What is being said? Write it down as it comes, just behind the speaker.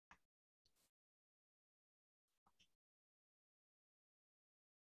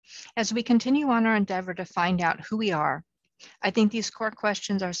As we continue on our endeavor to find out who we are, I think these core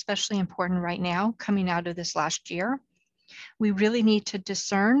questions are especially important right now, coming out of this last year. We really need to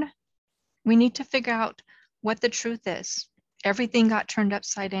discern. We need to figure out what the truth is. Everything got turned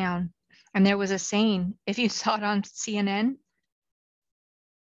upside down. And there was a saying, if you saw it on CNN,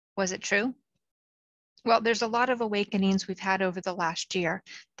 was it true? Well, there's a lot of awakenings we've had over the last year.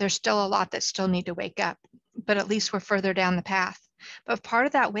 There's still a lot that still need to wake up, but at least we're further down the path. But part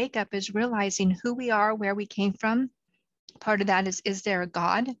of that wake up is realizing who we are, where we came from. Part of that is there a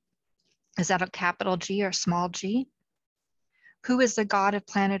God? Is that a capital G or small g? Who is the God of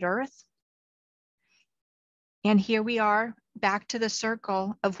planet Earth? And here we are back to the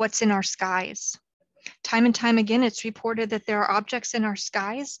circle of what's in our skies. Time and time again, it's reported that there are objects in our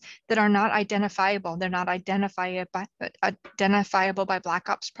skies that are not identifiable. They're not identifiable by Black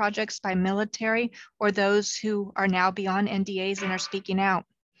Ops projects, by military, or those who are now beyond NDAs and are speaking out.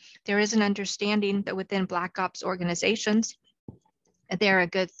 There is an understanding that within Black Ops organizations, they're a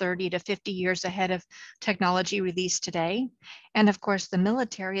good 30 to 50 years ahead of technology released today. And of course, the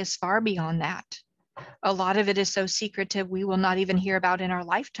military is far beyond that. A lot of it is so secretive, we will not even hear about in our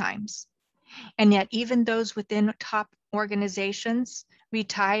lifetimes. And yet even those within top organizations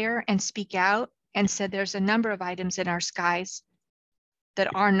retire and speak out and said there's a number of items in our skies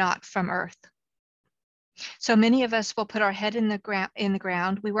that are not from Earth. So many of us will put our head in the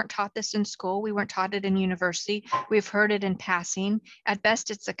ground. We weren't taught this in school. We weren't taught it in university. We've heard it in passing. At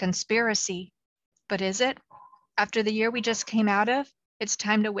best, it's a conspiracy. But is it? After the year we just came out of, it's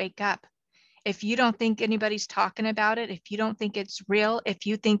time to wake up. If you don't think anybody's talking about it, if you don't think it's real, if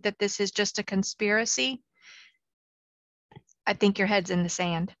you think that this is just a conspiracy, I think your head's in the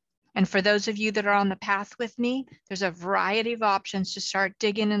sand. And for those of you that are on the path with me, there's a variety of options to start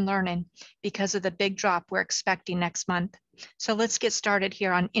digging and learning because of the big drop we're expecting next month. So let's get started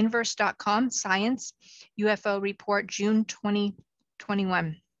here on inverse.com, Science, UFO report, June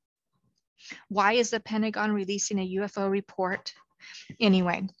 2021. Why is the Pentagon releasing a UFO report?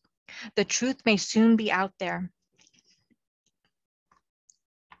 Anyway, the truth may soon be out there.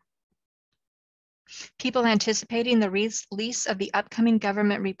 People anticipating the release of the upcoming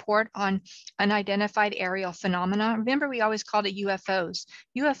government report on unidentified aerial phenomena. Remember, we always called it UFOs.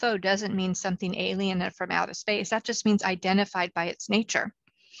 UFO doesn't mean something alien from outer space. That just means identified by its nature.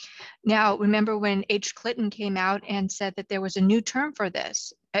 Now, remember when H. Clinton came out and said that there was a new term for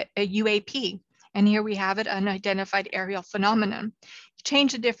this, a UAP. And here we have it, unidentified aerial phenomenon.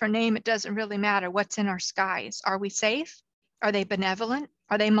 Change a different name, it doesn't really matter. What's in our skies? Are we safe? Are they benevolent?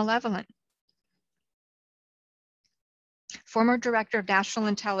 Are they malevolent? Former Director of National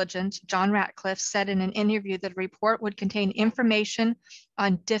Intelligence, John Ratcliffe, said in an interview that a report would contain information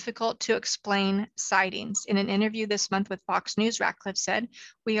on difficult to explain sightings. In an interview this month with Fox News, Ratcliffe said,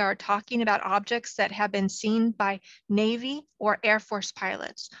 "We are talking about objects that have been seen by Navy or Air Force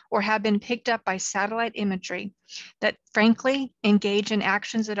pilots or have been picked up by satellite imagery that frankly engage in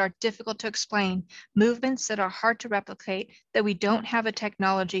actions that are difficult to explain, movements that are hard to replicate, that we don't have a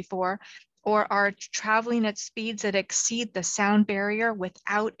technology for, or are traveling at speeds that exceed the sound barrier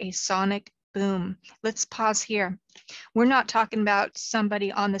without a sonic boom." Let's pause here. We're not talking about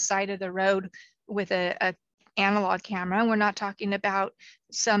somebody on the side of the road with a analog camera. We're not talking about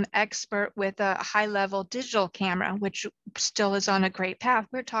some expert with a high-level digital camera, which still is on a great path.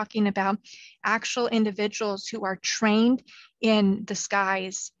 We're talking about actual individuals who are trained in the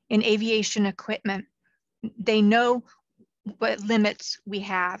skies, in aviation equipment. They know what limits we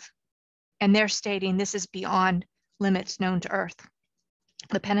have. And they're stating this is beyond limits known to Earth.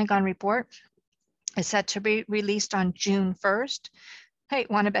 The Pentagon report is set to be released on June 1st. Hey,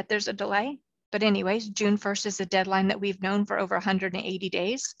 want to bet there's a delay? But anyways, June 1st is the deadline that we've known for over 180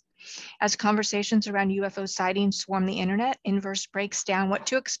 days. As conversations around UFO sightings swarm the internet, Inverse breaks down what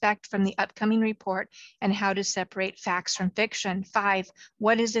to expect from the upcoming report and how to separate facts from fiction. 5,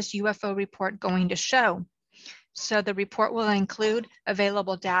 what is this UFO report going to show? So the report will include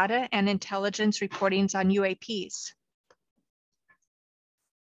available data and intelligence reportings on UAPs.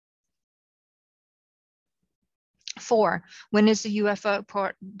 4, when is the UFO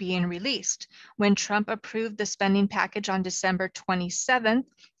report being released? When Trump approved the spending package on December 27th,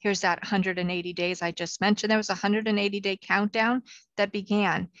 here's that 180 days I just mentioned. There was a 180-day countdown that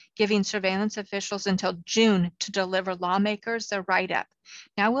began, giving surveillance officials until June to deliver lawmakers their write-up.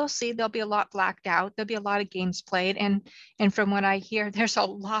 Now we'll see there'll be a lot blacked out. There'll be a lot of games played. And from what I hear, there's a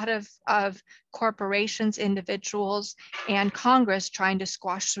lot of corporations, individuals, and Congress trying to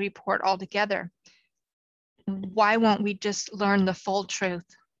squash the report altogether. Why won't we just learn the full truth?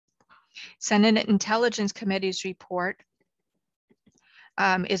 Senate Intelligence Committee's report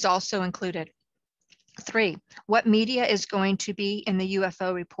is also included. 3, what media is going to be in the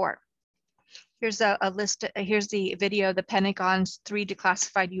UFO report? Here's a list. Here's the video of the Pentagon's 3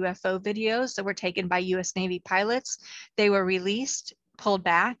 declassified UFO videos that were taken by US Navy pilots. They were released, pulled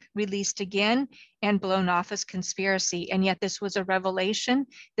back, released again, and blown off as conspiracy. And yet this was a revelation.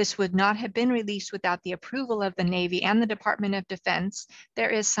 This would not have been released without the approval of the Navy and the Department of Defense. There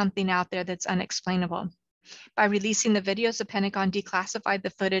is something out there that's unexplainable. By releasing the videos, the Pentagon declassified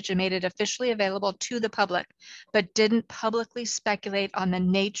the footage and made it officially available to the public, but didn't publicly speculate on the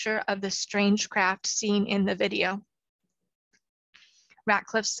nature of the strange craft seen in the video.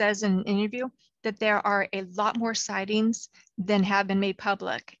 Ratcliffe says in an interview that there are a lot more sightings than have been made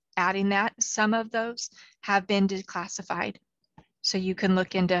public, adding that some of those have been declassified. So you can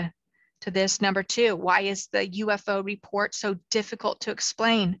look into this. Number 2, why is the UFO report so difficult to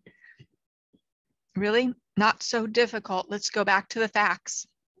explain? Really? Not so difficult. Let's go back to the facts.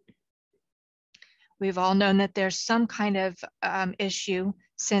 We've all known that there's some kind of issue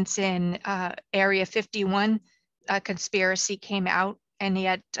since in Area 51 a conspiracy came out, and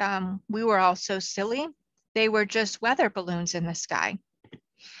yet we were all so silly. They were just weather balloons in the sky.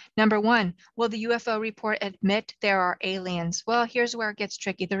 Number 1, will the UFO report admit there are aliens? Well, here's where it gets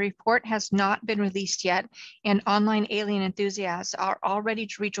tricky. The report has not been released yet, and online alien enthusiasts are already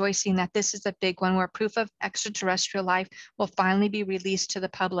rejoicing that this is a big one where proof of extraterrestrial life will finally be released to the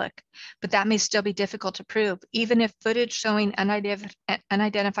public. But that may still be difficult to prove. Even if footage showing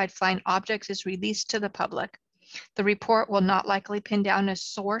unidentified flying objects is released to the public, the report will not likely pin down a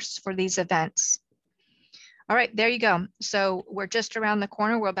source for these events. All right, there you go. So we're just around the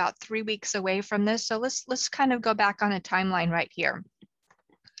corner. We're about 3 weeks away from this. So let's kind of go back on a timeline right here.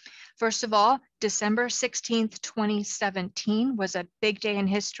 First of all, December 16th, 2017 was a big day in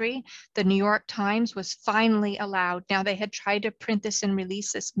history. The New York Times was finally allowed. Now, they had tried to print this and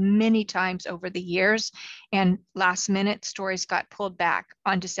release this many times over the years, and last minute stories got pulled back.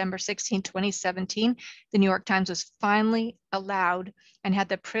 On December 16, 2017, the New York Times was finally allowed and had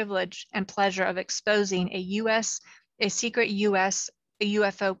the privilege and pleasure of exposing a secret US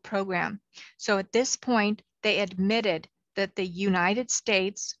UFO program. So at this point, they admitted that the United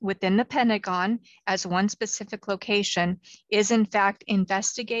States within the Pentagon as one specific location is in fact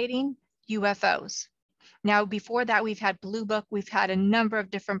investigating UFOs. Now, before that, we've had Blue Book, we've had a number of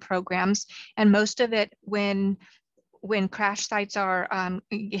different programs, and most of it when crash sites are,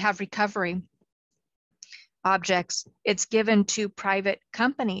 you have recovery objects, it's given to private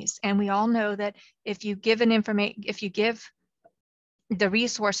companies. And we all know that if you give the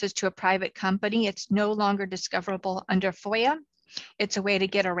resources to a private company, it's no longer discoverable under FOIA. It's a way to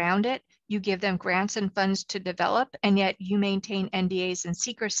get around it. You give them grants and funds to develop, and yet you maintain NDAs and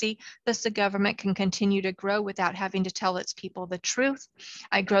secrecy, thus the government can continue to grow without having to tell its people the truth.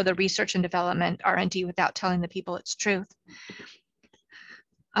 I grow the research and development R&D without telling the people its truth.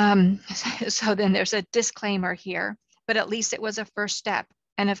 So then there's a disclaimer here, but at least it was a first step.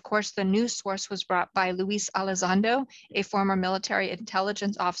 And of course, the news source was brought by Luis Elizondo, a former military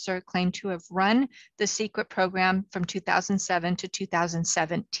intelligence officer claimed to have run the secret program from 2007 to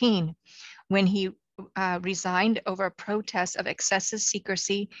 2017, when he resigned over a protest of excessive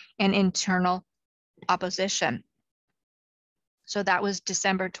secrecy and internal opposition. So that was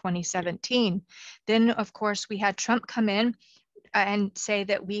December 2017. Then, of course, we had Trump come in and say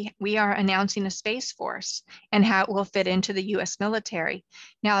that we are announcing a space force and how it will fit into the US military.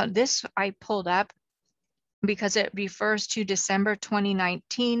 Now, this I pulled up because it refers to December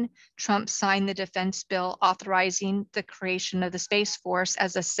 2019. Trump signed the defense bill authorizing the creation of the Space Force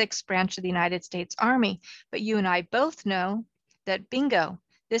as a 6th branch of the United States Army. But you and I both know that bingo,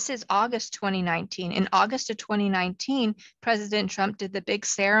 this is August 2019. In August of 2019, President Trump did the big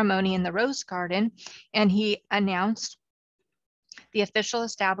ceremony in the Rose Garden, and he announced the official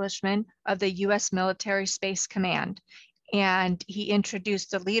establishment of the US Military Space Command. And he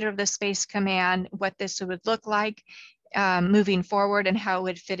introduced the leader of the Space Command, what this would look like moving forward, and how it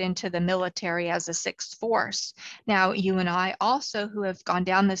would fit into the military as a 6th force. Now, you and I also, who have gone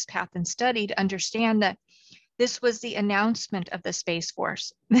down this path and studied, understand that this was the announcement of the Space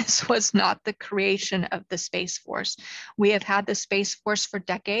Force. This was not the creation of the Space Force. We have had the Space Force for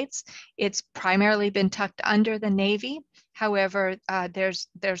decades. It's primarily been tucked under the Navy. However, there's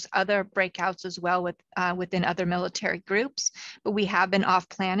other breakouts as well within other military groups, but we have been off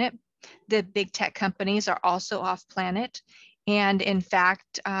planet. The big tech companies are also off planet. And in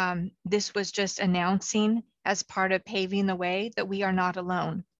fact, this was just announcing as part of paving the way that we are not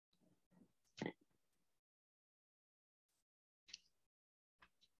alone.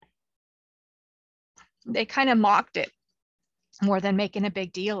 They kind of mocked it. more than making a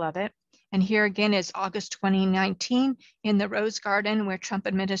big deal of it. And here again is August 2019 in the Rose Garden, where Trump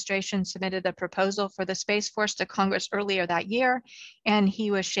administration submitted a proposal for the Space Force to Congress earlier that year. And he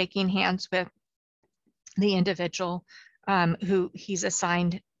was shaking hands with the individual who he's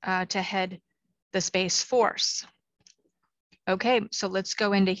assigned to head the Space Force. Okay, so let's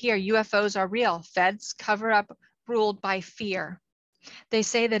go into here. UFOs are real. Feds cover up ruled by fear. They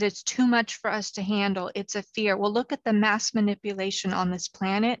say that it's too much for us to handle. It's a fear. Well, look at the mass manipulation on this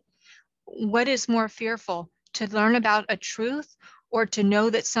planet. What is more fearful, to learn about a truth or to know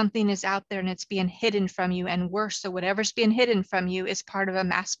that something is out there and it's being hidden from you, and worse, so whatever's being hidden from you is part of a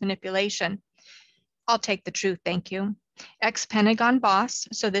mass manipulation? I'll take the truth, thank you. Ex-Pentagon boss,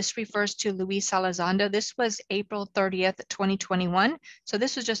 so this refers to Luis Elizondo. This was April 30th, 2021. So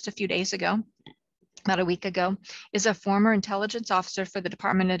this was just a few days ago, about a week ago, is a former intelligence officer for the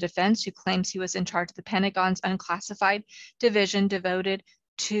Department of Defense who claims he was in charge of the Pentagon's unclassified division devoted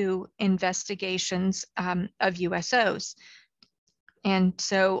to investigations of USOs. And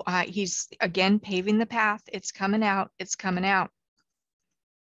so he's again paving the path. It's coming out, it's coming out.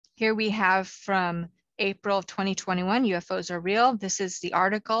 Here we have from April of 2021, UFOs are real. This is the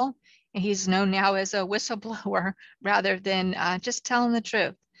article. And he's known now as a whistleblower rather than just telling the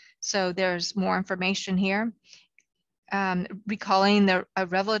truth. So there's more information here. Recalling a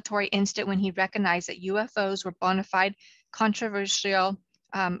revelatory instant when he recognized that UFOs were bona fide controversial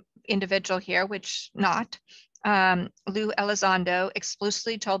individual here, which not. Lou Elizondo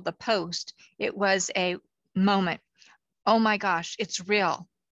explicitly told the Post it was a moment. Oh my gosh, it's real.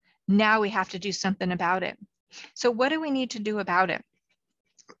 Now we have to do something about it. So what do we need to do about it?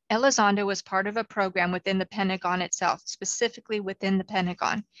 Elizondo was part of a program within the Pentagon itself, specifically within the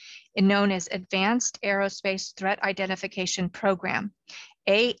Pentagon, known as Advanced Aerospace Threat Identification Program,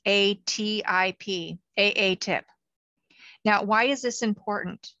 AATIP, AATIP. Now, why is this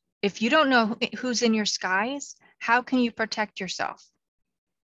important? If you don't know who's in your skies, how can you protect yourself?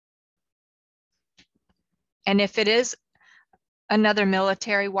 And if it is another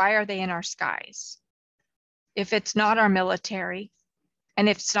military, why are they in our skies? If it's not our military, and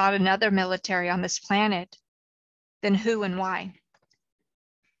if it's not another military on this planet, then who and why?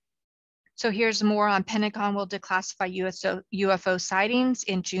 So here's more on Pentagon will declassify UFO sightings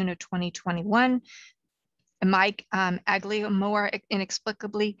in June of 2021. Mike Agliamore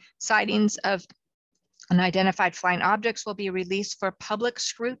inexplicably sightings of unidentified flying objects will be released for public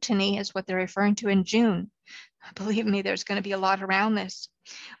scrutiny, is what they're referring to, in June. Believe me, there's going to be a lot around this.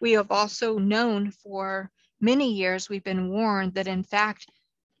 We have also known for many years, we've been warned that in fact,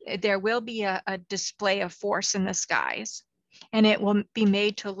 there will be a display of force in the skies, and it will be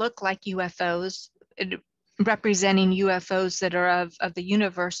made to look like UFOs, representing UFOs that are of the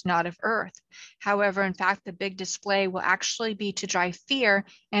universe, not of Earth. However, in fact, the big display will actually be to drive fear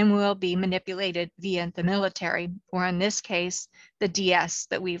and will be manipulated via the military, or in this case, the DS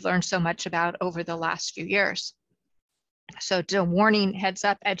that we've learned so much about over the last few years. So to warning, heads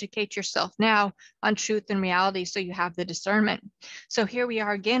up, educate yourself now on truth and reality so you have the discernment. So here we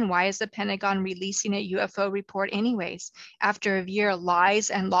are again. Why is the Pentagon releasing a UFO report anyways? After a year of lies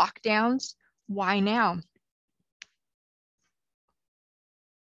and lockdowns, why now?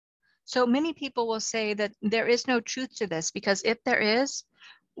 So many people will say that there is no truth to this, because if there is,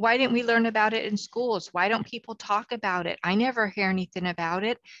 why didn't we learn about it in schools? Why don't people talk about it? I never hear anything about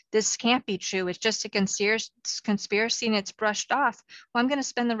it. This can't be true. It's just a conspiracy and it's brushed off. Well, I'm going to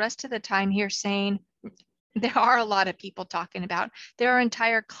spend the rest of the time here saying there are a lot of people talking about. There are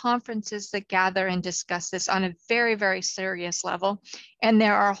entire conferences that gather and discuss this on a very, very serious level. And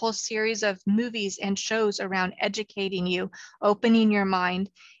there are a whole series of movies and shows around educating you, opening your mind,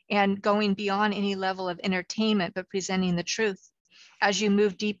 and going beyond any level of entertainment, but presenting the truth. As you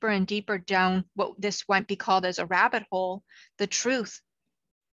move deeper and deeper down what this might be called as a rabbit hole, the truth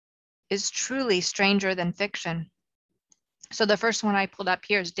is truly stranger than fiction. So the first one I pulled up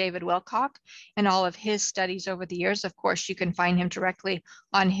here is David Wilcock and all of his studies over the years. Of course, you can find him directly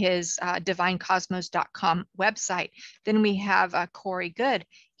on his divinecosmos.com website. Then we have Corey Good.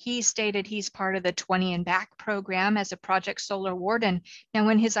 He stated he's part of the 20 and Back program as a Project Solar Warden. Now,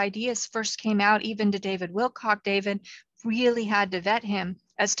 when his ideas first came out, even to David Wilcock, David really had to vet him.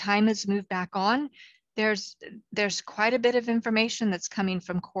 As time has moved back on, there's quite a bit of information that's coming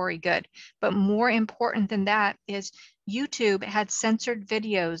from Corey Good. But more important than that is YouTube had censored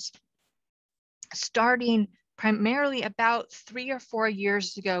videos starting primarily about 3 or 4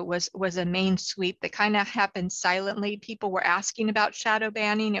 years ago. Was a main sweep that kind of happened silently. People were asking about shadow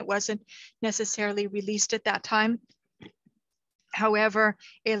banning. It wasn't necessarily released at that time. However,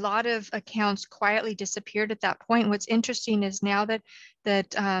 a lot of accounts quietly disappeared at that point. What's interesting is now that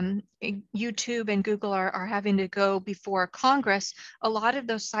YouTube and Google are having to go before Congress, a lot of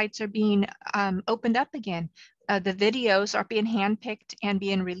those sites are being opened up again. The videos are being handpicked and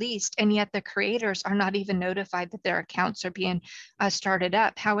being released, and yet the creators are not even notified that their accounts are being started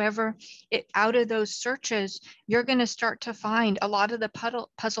up. However, out of those searches, you're going to start to find a lot of the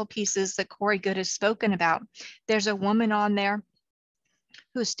puzzle pieces that Corey Goode has spoken about. There's a woman on there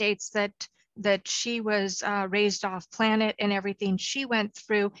who states that she was raised off planet, and everything she went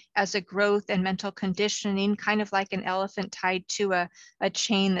through as a growth and mental conditioning, kind of like an elephant tied to a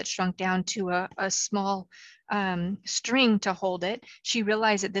chain that shrunk down to a small string to hold it. She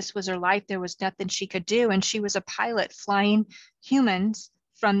realized that this was her life. There was nothing she could do. And she was a pilot flying humans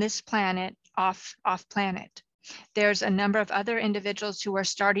from this planet off planet. There's a number of other individuals who are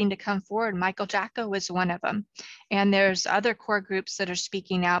starting to come forward. Michael Jacko was one of them. And there's other core groups that are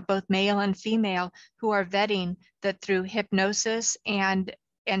speaking out, both male and female, who are vetting that through hypnosis and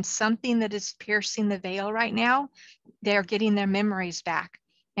something that is piercing the veil right now, they're getting their memories back.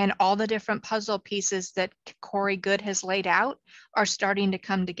 And all the different puzzle pieces that Corey Goode has laid out are starting to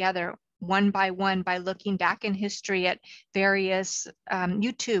come together one by looking back in history at various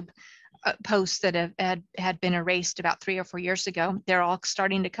YouTube posts that had been erased about 3 or 4 years ago. They're all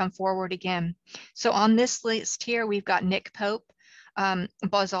starting to come forward again. So on this list here, we've got Nick Pope,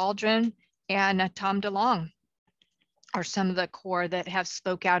 Buzz Aldrin, and Tom DeLonge are some of the core that have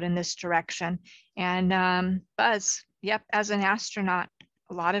spoke out in this direction. And Buzz, yep, as an astronaut,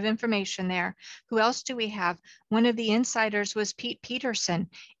 a lot of information there. Who else do we have? One of the insiders was Pete Peterson,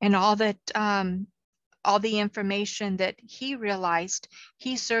 and all the information that he realized.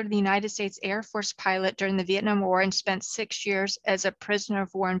 He served the United States Air Force pilot during the Vietnam War and spent 6 years as a prisoner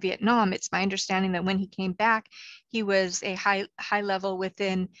of war in Vietnam. It's my understanding that when he came back, he was a high level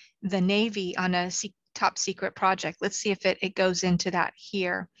within the Navy on a top secret project. Let's see if it goes into that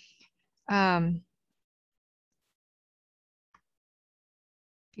here. So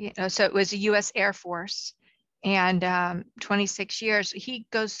it was a U.S. Air Force. And 26 years, he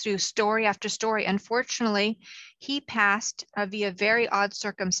goes through story after story. Unfortunately, he passed via very odd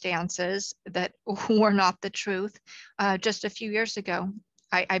circumstances that were not the truth just a few years ago.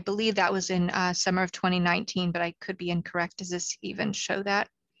 I believe that was in summer of 2019, but I could be incorrect. Does this even show that?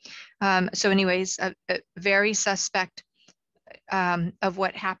 So anyways, a very suspect of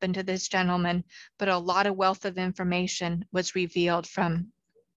what happened to this gentleman, but a lot of wealth of information was revealed from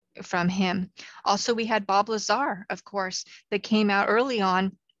him. Also, we had Bob Lazar, of course, that came out early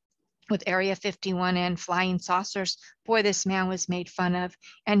on with Area 51 and flying saucers. Boy, this man was made fun of.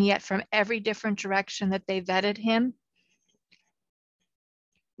 And yet from every different direction that they vetted him,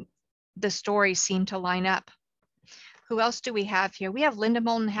 the stories seem to line up. Who else do we have here? We have Linda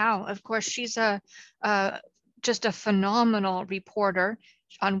Moulton Howe. Of course, she's just a phenomenal reporter.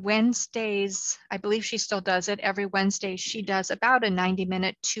 On Wednesdays, I believe she still does it. Every Wednesday, she does about a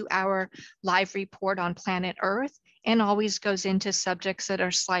 90-minute, 2-hour live report on planet Earth, and always goes into subjects that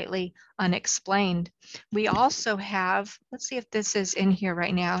are slightly unexplained. We also have, let's see if this is in here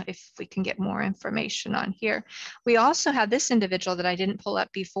right now, if we can get more information on here. We also have this individual that I didn't pull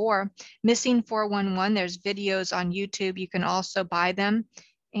up before, Missing 411. There's videos on YouTube. You can also buy them.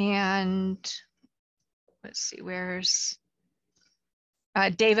 And let's see, where's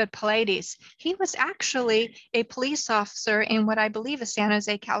David Pallades. He was actually a police officer in what I believe is San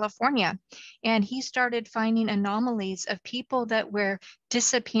Jose, California. And he started finding anomalies of people that were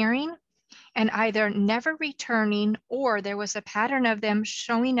disappearing and either never returning, or there was a pattern of them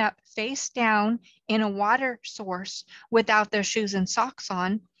showing up face down in a water source without their shoes and socks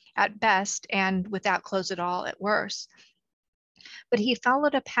on at best, and without clothes at all at worst. But he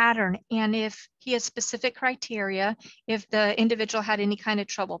followed a pattern, and if he had specific criteria, if the individual had any kind of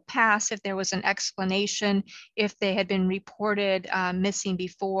trouble past, if there was an explanation, if they had been reported missing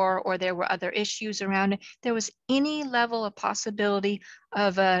before, or there were other issues around it, there was any level of possibility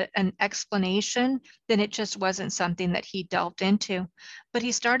of an explanation, then it just wasn't something that he delved into. But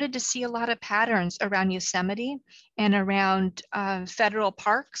he started to see a lot of patterns around Yosemite and around federal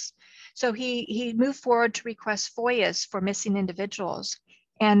parks. So he moved forward to request FOIAs for missing individuals,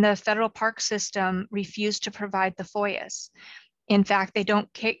 and the federal park system refused to provide the FOIAs. In fact,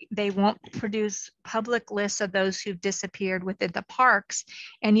 they won't produce public lists of those who've disappeared within the parks.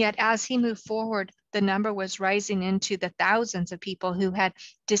 And yet, as he moved forward, the number was rising into the thousands of people who had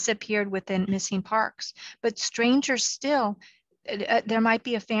disappeared within missing parks. But stranger still, there might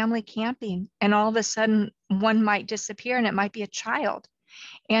be a family camping, and all of a sudden one might disappear, and it might be a child.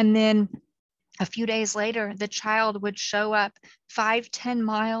 And then A few days later, the child would show up 5-10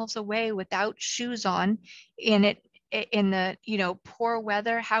 miles away without shoes on in the poor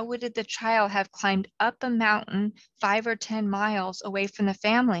weather. How would the child have climbed up a mountain 5 or 10 miles away from the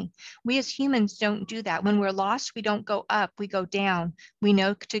family? We as humans don't do that. When we're lost, we don't go up, we go down. We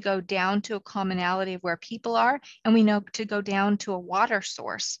know to go down to a commonality of where people are, and we know to go down to a water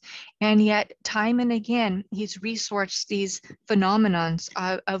source. And yet, time and again, he's researched these phenomenons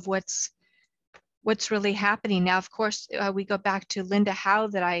of what's really happening. Now, of course, we go back to Linda Howe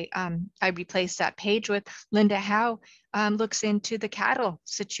that I replaced that page with. Linda Howe looks into the cattle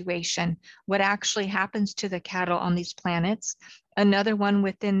situation, what actually happens to the cattle on these planets. Another one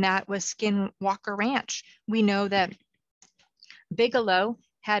within that was Skinwalker Ranch. We know that Bigelow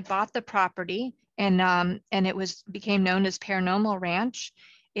had bought the property, and it became known as Paranormal Ranch.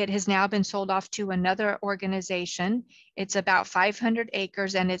 It has now been sold off to another organization. It's about 500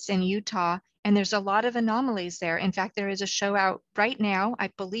 acres, and it's in Utah. And there's a lot of anomalies there. In fact, there is a show out right now, I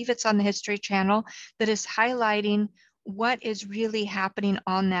believe it's on the History Channel, that is highlighting what is really happening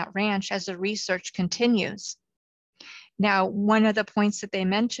on that ranch as the research continues. Now, one of the points that they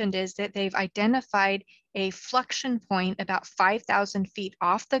mentioned is that they've identified a fluxion point about 5,000 feet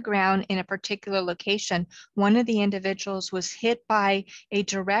off the ground in a particular location. One of the individuals was hit by a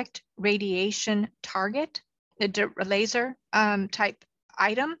direct radiation target, a laser type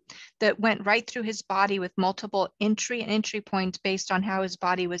item that went right through his body with multiple entry points based on how his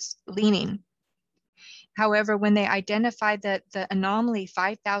body was leaning. However, when they identified the anomaly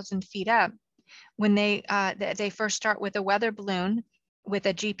 5,000 feet up, when they first start with a weather balloon with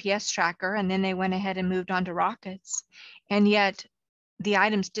a GPS tracker, and then they went ahead and moved on to rockets. And yet the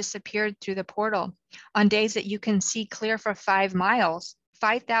items disappeared through the portal. On days that you can see clear for 5 miles,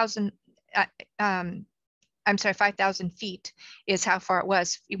 5,000 feet is how far it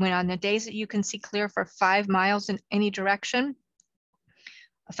was. When on the days that you can see clear for 5 miles in any direction,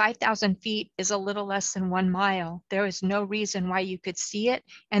 5,000 feet is a little less than 1 mile. There is no reason why you could see it,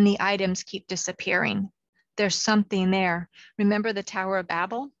 and the items keep disappearing. There's something there. Remember the Tower of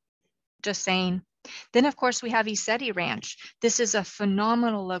Babel? Just saying. Then, of course, we have Isetti Ranch. This is a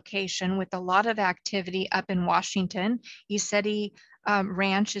phenomenal location with a lot of activity up in Washington. Isetti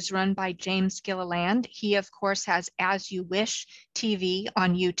Ranch is run by James Gilliland. He, of course, has As You Wish TV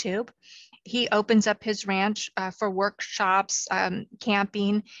on YouTube. He opens up his ranch for workshops,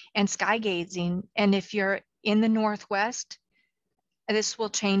 camping, and sky gazing. And if you're in the Northwest, this will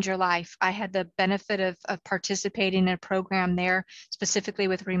change your life. I had the benefit of participating in a program there, specifically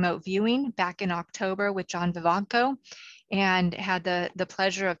with remote viewing back in October with John Vivanco, and had the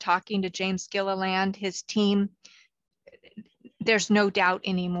pleasure of talking to James Gilliland, his team. There's no doubt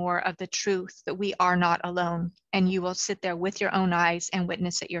anymore of the truth that we are not alone, and you will sit there with your own eyes and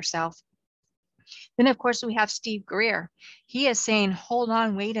witness it yourself. Then, of course, we have Steve Greer. He is saying, hold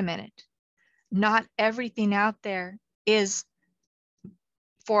on, wait a minute. Not everything out there is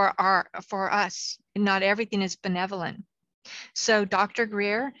for us. Not everything is benevolent. So Dr.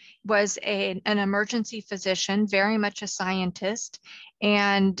 Greer was an emergency physician, very much a scientist,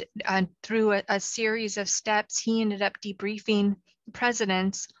 and through a series of steps, he ended up debriefing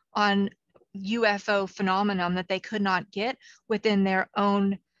presidents on UFO phenomenon that they could not get within their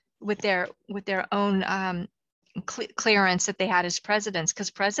own clearance that they had as presidents, because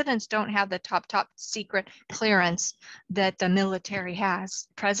presidents don't have the top secret clearance that the military has.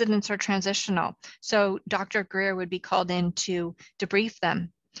 Presidents are transitional. So Dr. Greer would be called in to debrief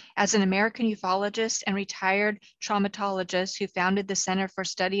them. As an American ufologist and retired traumatologist who founded the Center for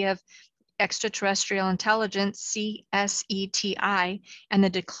Study of Extraterrestrial Intelligence, CSETI, and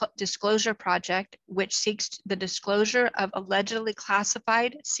the Disclosure Project, which seeks the disclosure of allegedly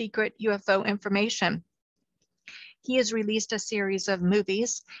classified secret UFO information. He has released a series of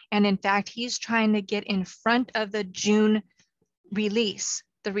movies, and in fact, he's trying to get in front of the June release.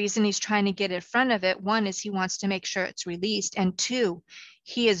 The reason he's trying to get in front of it, one, is he wants to make sure it's released, and two,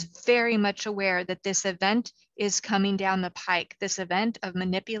 he is very much aware that this event is coming down the pike, this event of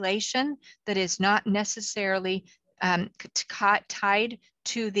manipulation that is not necessarily tied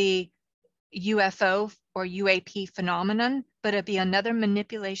to the UFO or UAP phenomenon, but it'd be another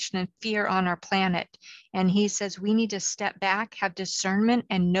manipulation and fear on our planet. And he says we need to step back, have discernment,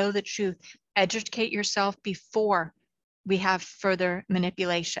 and know the truth. Educate yourself before we have further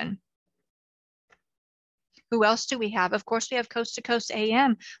manipulation. Who else do we have? Of course, we have Coast to Coast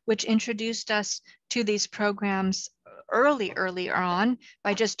AM, which introduced us to these programs earlier on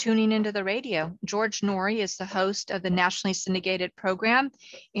by just tuning into the radio. George Norrie is the host of the nationally syndicated program.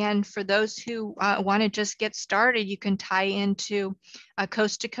 And for those who want to just get started, you can tie into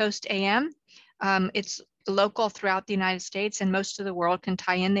Coast to Coast AM. It's local throughout the United States, and most of the world can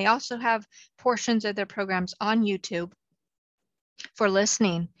tie in. They also have portions of their programs on YouTube for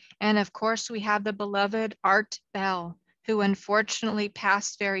listening. And of course, we have the beloved Art Bell, who unfortunately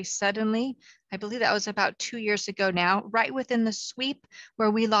passed very suddenly. I believe that was about 2 years ago now, right within the sweep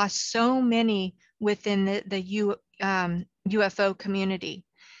where we lost so many within the UFO community.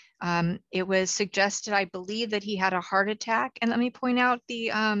 It was suggested, I believe, that he had a heart attack. And let me point out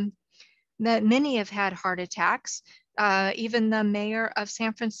that many have had heart attacks. Even the mayor of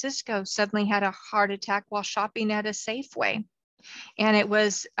San Francisco suddenly had a heart attack while shopping at a Safeway. And it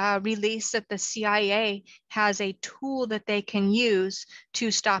was released that the CIA has a tool that they can use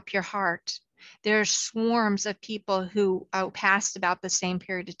to stop your heart. There's swarms of people who passed about the same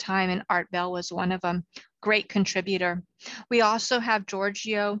period of time, and Art Bell was one of them. Great contributor. We also have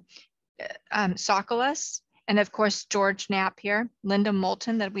Giorgio Tsoukalos, and of course, George Knapp here, Linda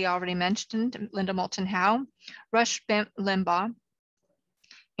Moulton that we already mentioned, Linda Moulton Howe, Rush Limbaugh,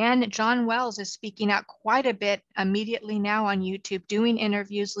 and John Wells is speaking out quite a bit immediately now on YouTube, doing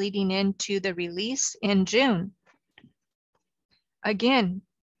interviews leading into the release in June. Again,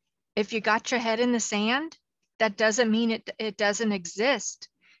 if you got your head in the sand, that doesn't mean it doesn't exist.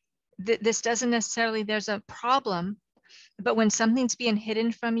 This doesn't necessarily, there's a problem, but when something's being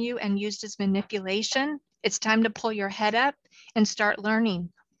hidden from you and used as manipulation, it's time to pull your head up and start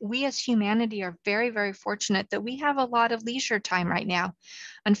learning. We as humanity are very, very fortunate that we have a lot of leisure time right now.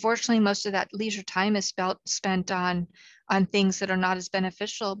 Unfortunately, most of that leisure time is spent on things that are not as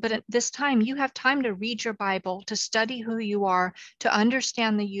beneficial. But at this time, you have time to read your Bible, to study who you are, to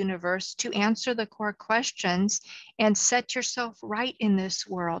understand the universe, to answer the core questions, and set yourself right in this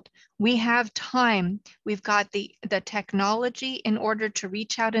world. We have time. We've got the technology in order to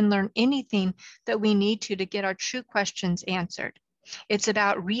reach out and learn anything that we need to get our true questions answered. It's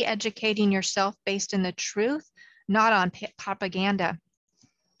about re-educating yourself based in the truth, not on propaganda.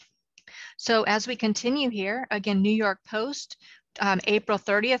 So as we continue here, again, New York Post, April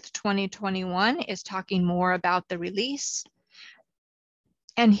 30th, 2021 is talking more about the release.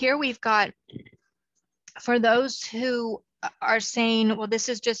 And here we've got, for those who are saying, well, this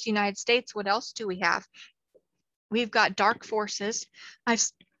is just United States, what else do we have? We've got dark forces.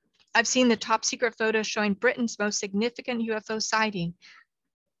 I've seen the top secret photos showing Britain's most significant UFO sighting.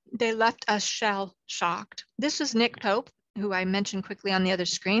 They left us shell-shocked. This was Nick Pope, who I mentioned quickly on the other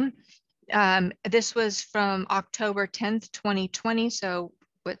screen. This was from October 10th, 2020. So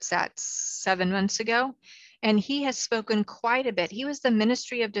what's that, 7 months ago? And he has spoken quite a bit. He was the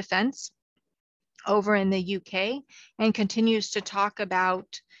Ministry of Defense over in the UK and continues to talk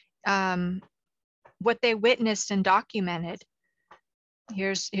about what they witnessed and documented.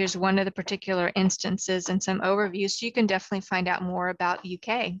 Here's one of the particular instances and some overviews. So you can definitely find out more about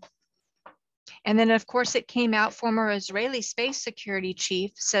UK. And then, of course, it came out, former Israeli space security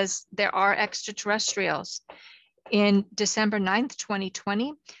chief says there are extraterrestrials. In December 9th,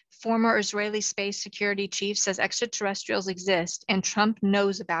 2020, former Israeli space security chief says extraterrestrials exist and Trump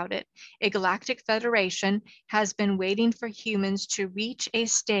knows about it. A galactic federation has been waiting for humans to reach a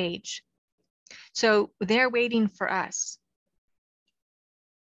stage. So they're waiting for us.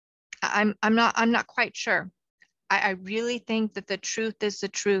 I'm not quite sure. I really think that the truth is the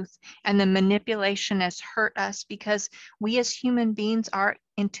truth, and the manipulation has hurt us because we as human beings are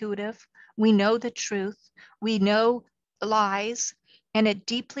intuitive. We know the truth. We know lies, and it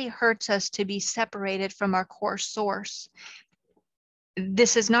deeply hurts us to be separated from our core source.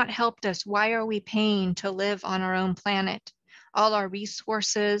 This has not helped us. Why are we paying to live on our own planet? All our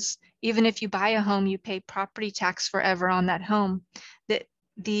resources, even if you buy a home, you pay property tax forever on that home.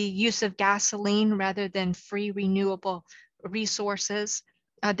 The use of gasoline rather than free renewable resources.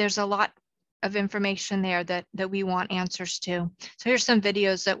 There's a lot of information there that we want answers to. So here's some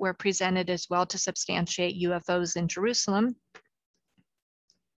videos that were presented as well to substantiate UFOs in Jerusalem.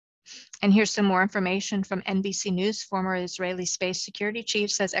 And here's some more information from NBC News. Former Israeli space security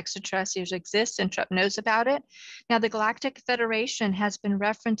chief says extraterrestrials exist and Trump knows about it. Now, the Galactic Federation has been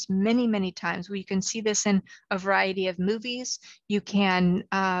referenced many, many times. You can see this in a variety of movies. You can,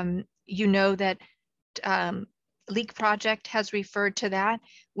 you know that Leak Project has referred to that.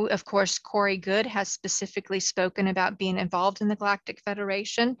 Of course, Corey Goode has specifically spoken about being involved in the Galactic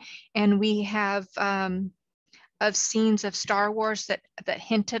Federation. And we have of scenes of Star Wars that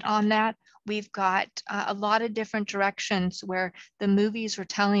hinted on that. We've got a lot of different directions where the movies were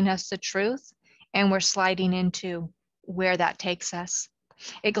telling us the truth and we're sliding into where that takes us.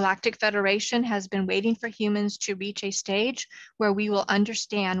 A galactic federation has been waiting for humans to reach a stage where we will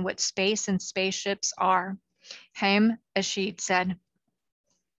understand what space and spaceships are, Haim Ashid said.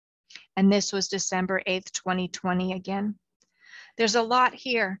 And this was December 8th, 2020 again. There's a lot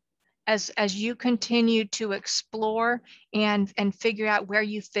here as you continue to explore and figure out where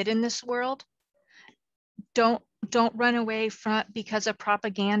you fit in this world. Don't run away from because of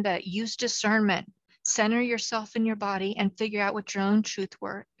propaganda. Use discernment. Center yourself in your body and figure out what your own truth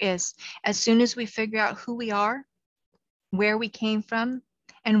is. As soon as we figure out who we are, where we came from,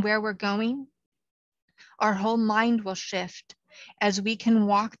 and where we're going, our whole mind will shift as we can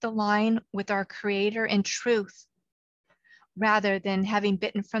walk the line with our Creator in truth, rather than having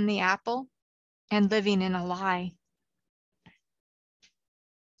bitten from the apple and living in a lie.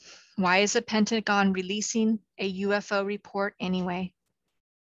 Why is the Pentagon releasing a UFO report anyway?